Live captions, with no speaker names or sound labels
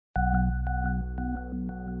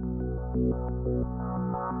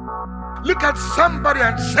Look at somebody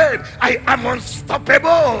and say, I am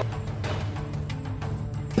unstoppable.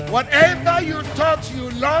 Whatever you thought you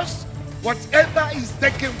lost, whatever is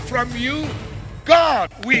taken from you,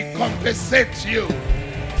 God will compensate you.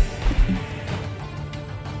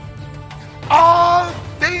 All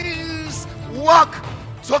things work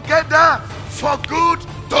together for good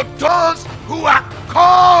to those who are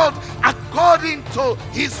called according to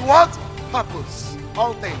his what? Purpose.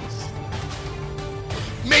 All things.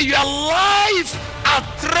 May your life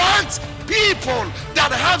attract people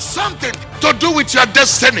that have something to do with your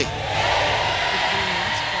destiny.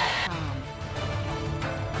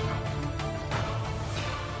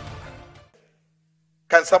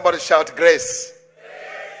 Can somebody shout grace?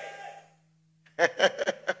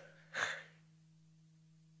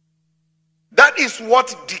 That is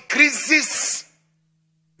what decreases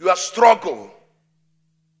your struggle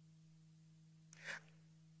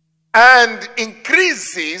and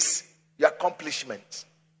increases your accomplishment.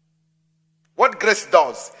 What grace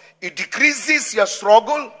does, it decreases your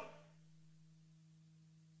struggle,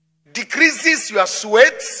 decreases your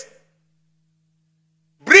sweat,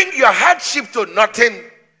 bring your hardship to nothing,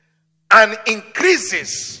 and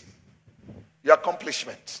increases your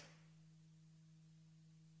accomplishment.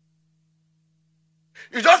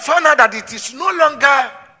 You just found out that it is no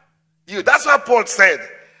longer you. That's what Paul said.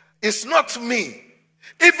 It's not me.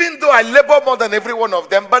 Even though I labor more than every one of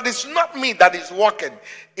them, but it's not me that is working.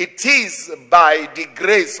 It is by the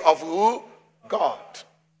grace of who? God.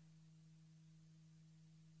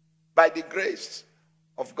 By the grace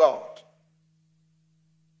of God.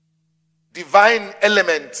 Divine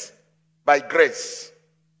element by grace.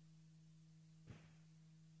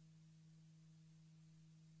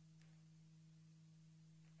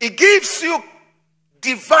 It gives you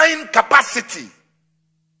divine capacity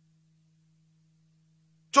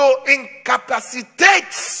to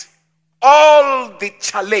incapacitate all the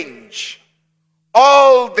challenge,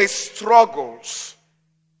 all the struggles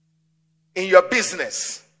in your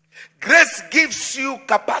business. Grace gives you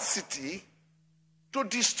capacity to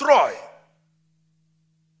destroy,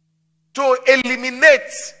 to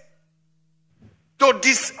eliminate, to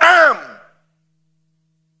disarm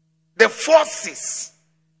the forces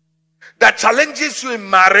that challenges you in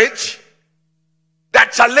marriage,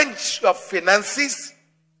 that challenge your finances,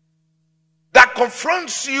 that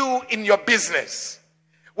confronts you in your business.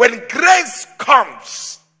 When grace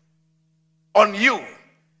comes on you,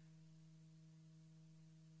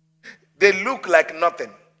 they look like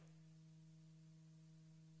nothing.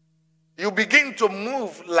 You begin to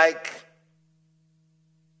move like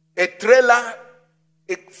a trailer,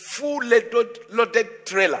 a full loaded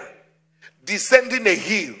trailer, descending a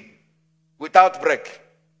hill without brake.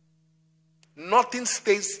 Nothing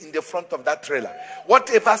stays in the front of that trailer.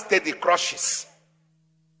 Whatever stays, it crushes.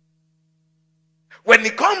 When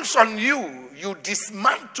it comes on you, you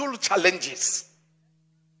dismantle challenges.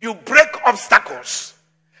 You break obstacles.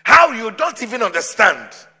 How you don't even understand.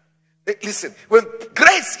 Listen, when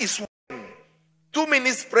grace is won, 2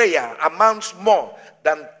 minutes prayer amounts more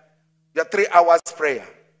than your 3 hours prayer.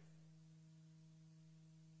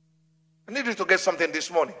 I need you to get something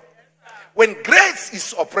this morning. When grace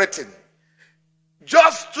is operating,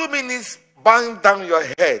 just 2 minutes bowing down your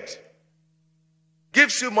head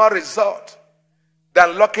gives you more result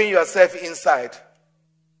than locking yourself inside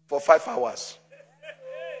for 5 hours.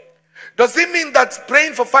 Does it mean that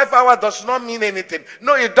praying for 5 hours does not mean anything?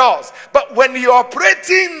 No, it does. But when you're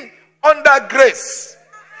operating under grace,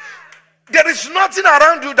 there is nothing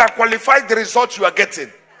around you that qualifies the result you are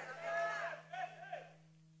getting.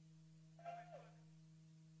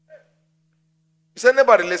 Is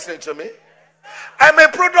anybody listening to me? I'm a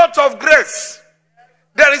product of grace.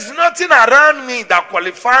 There is nothing around me that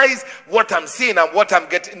qualifies what I'm seeing and what I'm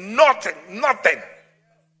getting. Nothing. Nothing.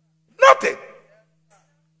 Nothing.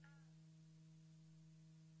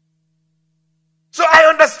 So I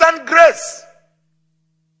understand grace.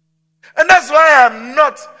 And that's why I'm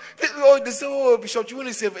not. They say, oh, Bishop Chigbundu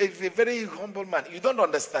is a very humble man. You don't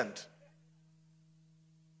understand.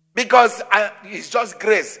 Because it's just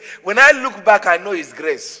grace. When I look back, I know it's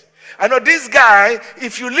grace. I know this guy,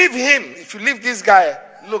 if you leave him, if you leave this guy,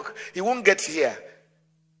 look, he won't get here.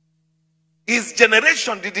 His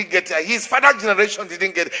generation didn't get here. His father's generation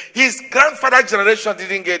didn't get here. His grandfather's generation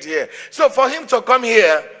didn't get here. So for him to come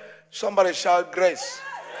here, somebody shout grace.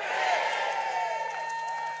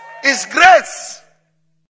 It's grace.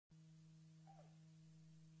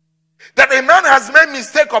 That a man has made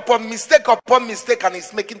mistake upon mistake upon mistake and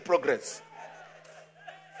is making progress.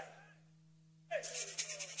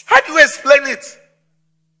 How do you explain it?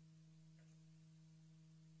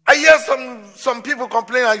 I hear hear some people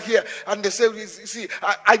complain out here, and they say, you see,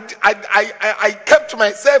 I kept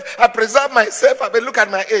myself, I preserved myself. But look at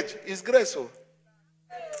my age. It's grace. Oh.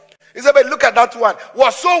 He said, but look at that one.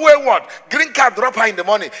 Was so wayward. Green car drop her in the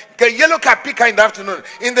morning. Yellow car pick her in the afternoon.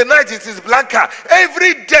 In the night it is black car.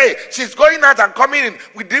 Every day she's going out and coming in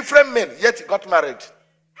with different men. Yet he got married.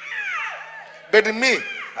 But in me,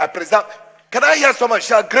 I preserve. Can I hear someone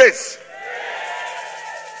shout grace?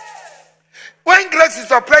 When grace is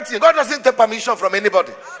operating, God doesn't take permission from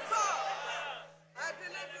anybody.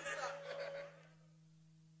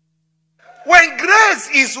 When grace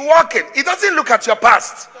is working, it doesn't look at your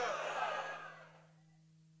past.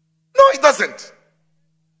 No, it doesn't.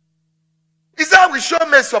 It's that we show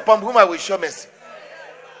mercy upon whom I will show mercy.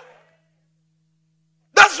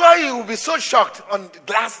 That's why you will be so shocked on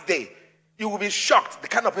the last day. You will be shocked the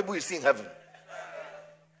kind of people you see in heaven.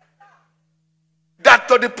 That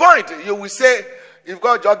to the point you will say, if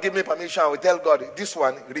God just give me permission, I will tell God, this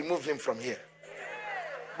one, remove him from here.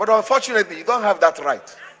 But unfortunately, you don't have that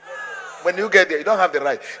right. When you get there, you don't have the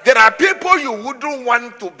right. There are people you wouldn't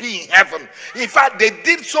want to be in heaven. In fact, they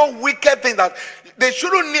did so wicked things that they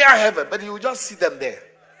shouldn't near heaven, but you will just see them there.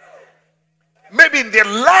 Maybe in the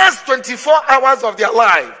last 24 hours of their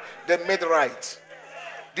life, they made right.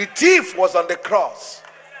 The thief was on the cross.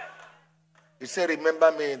 He said,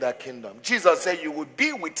 remember me in that kingdom. Jesus said, you will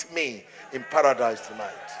be with me in paradise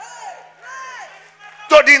tonight.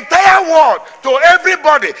 To the entire world, to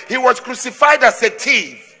everybody, he was crucified as a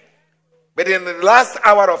thief. But in the last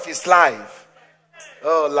hour of his life,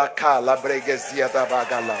 oh, look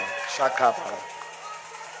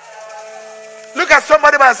at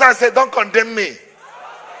somebody by the side and say, don't condemn me.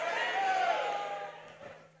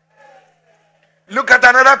 Look at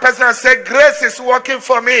another person and say, grace is working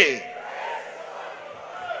for me.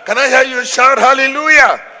 Can I hear you shout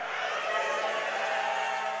hallelujah?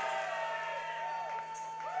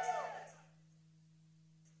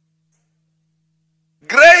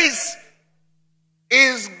 Grace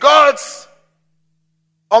is God's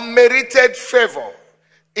unmerited favor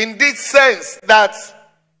in this sense that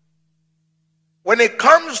when it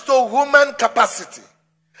comes to human capacity,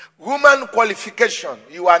 human qualification,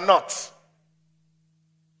 you are not.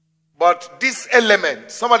 But this element,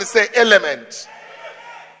 somebody say element,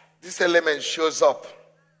 this element shows up.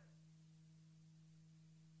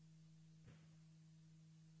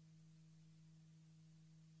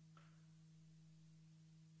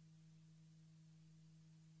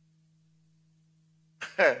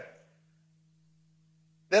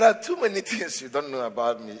 There are too many things you don't know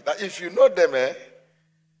about me. That if you know them,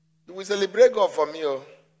 you will celebrate God for me. Oh.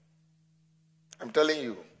 I'm telling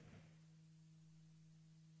you.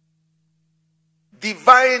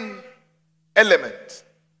 Divine element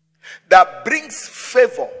that brings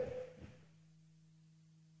favor.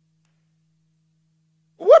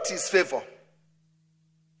 What is favor?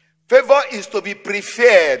 Favor is to be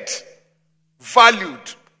preferred,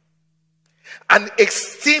 valued, and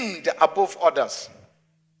esteemed above others.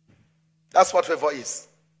 That's what favor is.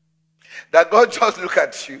 That God just look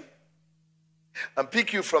at you and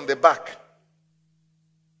pick you from the back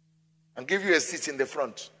and give you a seat in the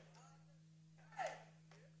front.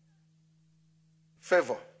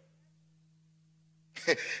 Favor.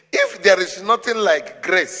 If there is nothing like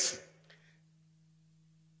grace,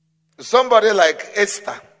 somebody like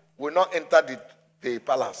Esther will not enter the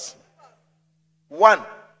palace. One,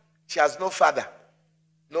 she has no father,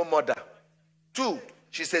 no mother. Two,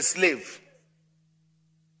 she's a slave.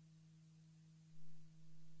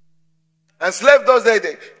 And slave those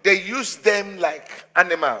days, they use them like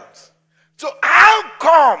animals. So how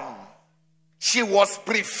come she was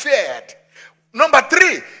preferred? Number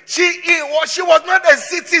three, she was not a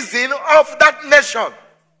citizen of that nation.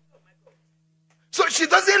 So she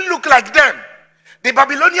doesn't look like them. The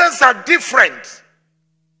Babylonians are different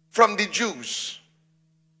from the Jews.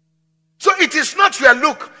 So it is not your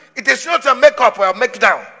look. It is not your makeup or make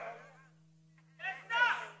down.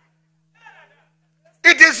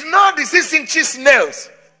 It is not the 6-inch nails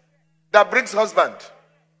that brings husband.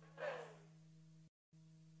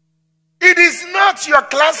 It is not your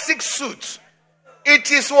classic suit.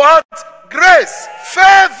 It is what? Grace,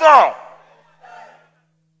 favor.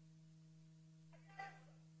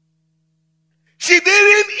 She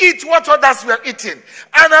didn't eat what others were eating.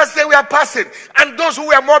 And as they were passing, and those who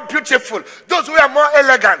were more beautiful, those who were more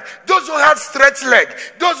elegant, those who had straight leg,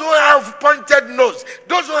 those who have pointed nose,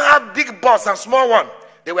 those who have big butts and small one,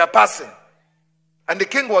 they were passing. And the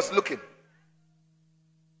king was looking.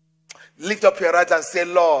 Lift up your right and say,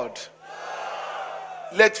 Lord,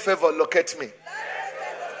 let favor locate me.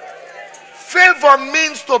 Favor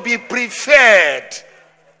means to be preferred.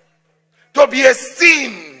 to be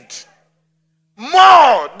esteemed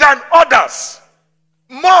more than others.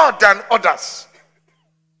 More than others.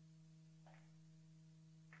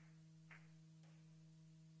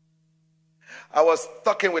 I was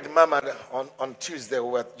talking with Mama on Tuesday. We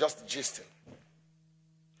were just gisting.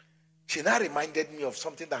 She now reminded me of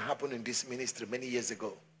something that happened in this ministry many years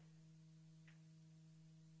ago.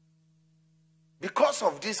 Because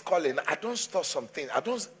of this calling, I don't store something. I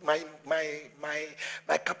don't.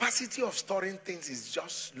 My capacity of storing things is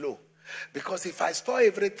just low. Because if I store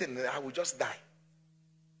everything, I will just die.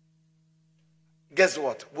 Guess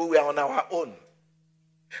what? We were on our own.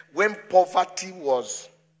 When poverty was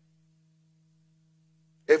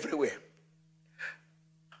everywhere.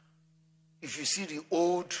 If you see the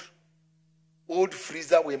old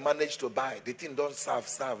freezer we managed to buy, the thing don't serve.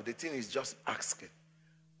 The thing is just asking,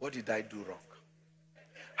 what did I do wrong?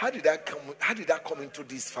 How did I come into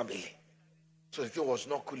this family? So the thing was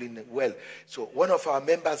not cooling well. So one of our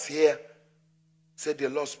members here said the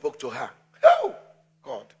Lord spoke to her. Oh,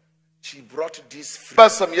 God. She brought this.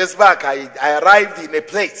 Some years back, I arrived in a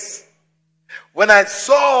place. When I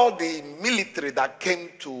saw the military that came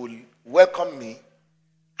to welcome me,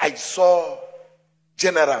 I saw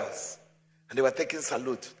generals. And they were taking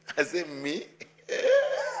salute. I said, me?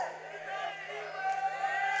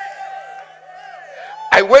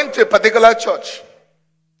 I went to a particular church.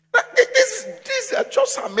 These are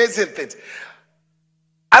just amazing things.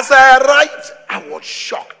 As I arrived, I was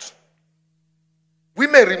shocked.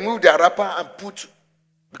 Women removed their wrapper and put,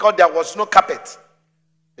 because there was no carpet.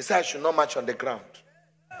 They said I should not march on the ground.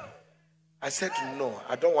 I said, no,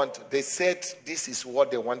 I don't want to. They said this is what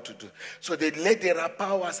they want to do. So they laid the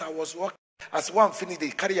wrapper as I was walking. As one finished, they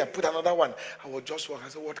carry and put another one. I was just walking. I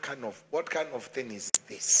said, what kind of thing is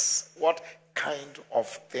this? What kind of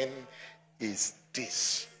thing is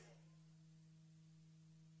this?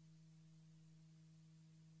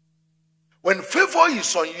 When favor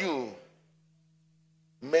is on you,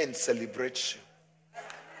 men celebrate you.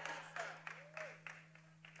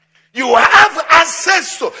 You have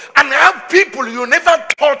access to and have people you never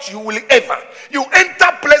thought you will ever. You enter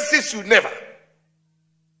places you never.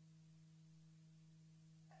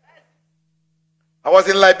 I was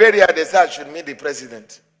in Liberia. They said I should meet the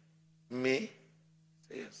president. Me?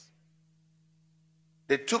 Yes.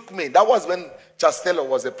 They took me. That was when Chastello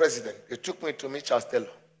was the president. They took me to meet Chastello.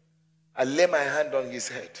 I lay my hand on his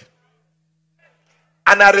head.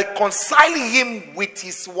 And I reconciled him with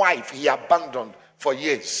his wife he abandoned for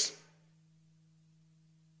years.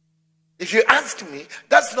 If you ask me,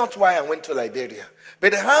 that's not why I went to Liberia.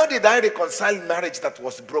 But how did I reconcile marriage that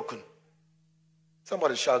was broken?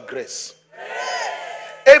 Somebody shout grace.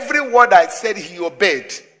 Every word I said, he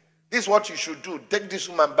obeyed. This is what you should do. Take this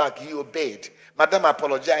woman back. He obeyed. Madam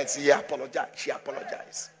apologized. He apologized. She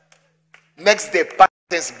apologized. Next day, packed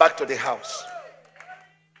things back to the house.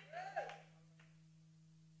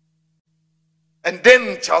 And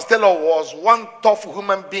then Charles Taylor was one tough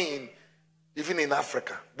human being, even in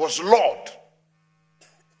Africa, was Lord.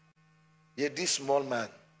 Yet this small man.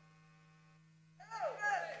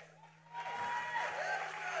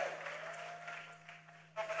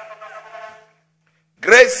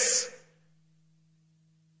 Grace,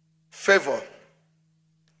 favor.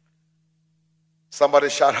 Somebody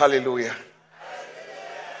shout hallelujah.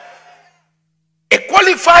 It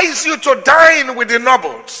qualifies you to dine with the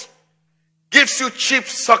nobles. Gives you cheap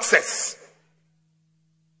success.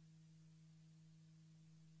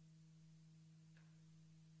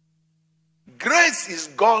 Grace is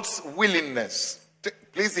God's willingness.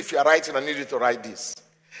 Please, if you are writing, I need you to write this.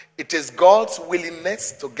 It is God's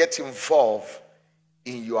willingness to get involved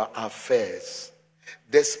in your affairs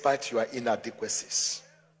despite your inadequacies.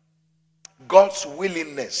 God's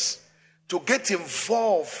willingness to get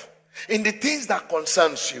involved in the things that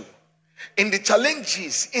concerns you, in the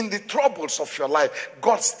challenges, in the troubles of your life.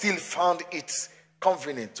 God still found it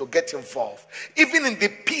convenient to get involved. Even in the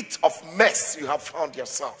pit of mess you have found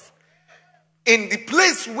yourself, in the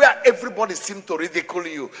place where everybody seemed to ridicule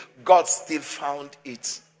you, God still found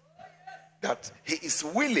it that he is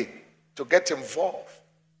willing to get involved.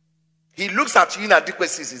 He looks at your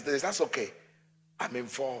inadequacies. He says, that's okay, I'm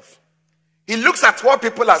involved. He looks at what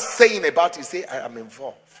people are saying about you. He says, I am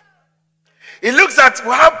involved. He looks at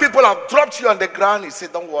how people have dropped you on the ground. He says,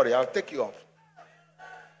 don't worry, I'll take you up.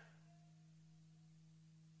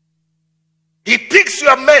 He picks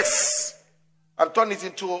your mess and turns it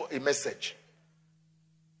into a message.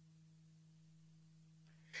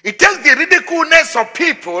 He takes the ridiculousness of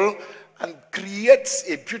people and creates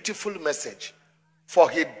a beautiful message. For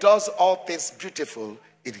he does all things beautiful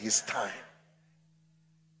in his time.